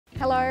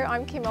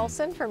I'm Kim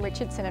Olsen from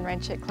Richardson and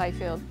Wrench at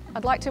Clayfield.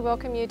 I'd like to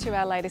welcome you to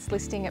our latest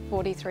listing at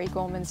 43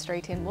 Gorman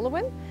Street in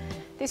Wooloowin.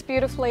 This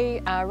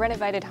beautifully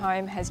renovated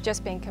home has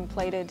just been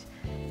completed.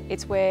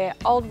 It's where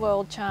old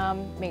world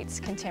charm meets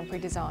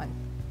contemporary design.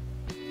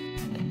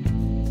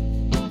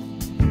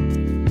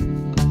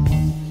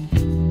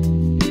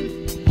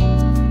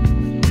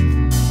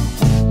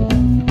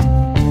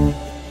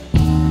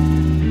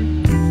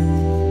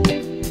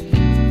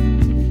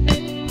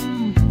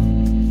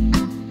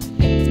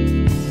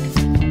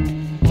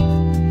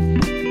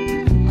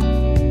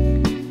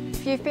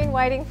 If you've been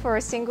waiting for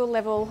a single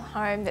level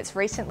home that's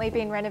recently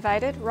been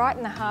renovated right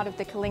in the heart of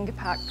the Kalinga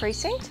Park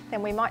precinct,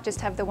 then we might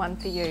just have the one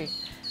for you.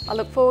 I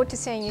look forward to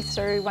seeing you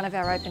through one of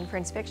our open for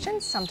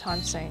inspections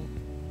sometime soon.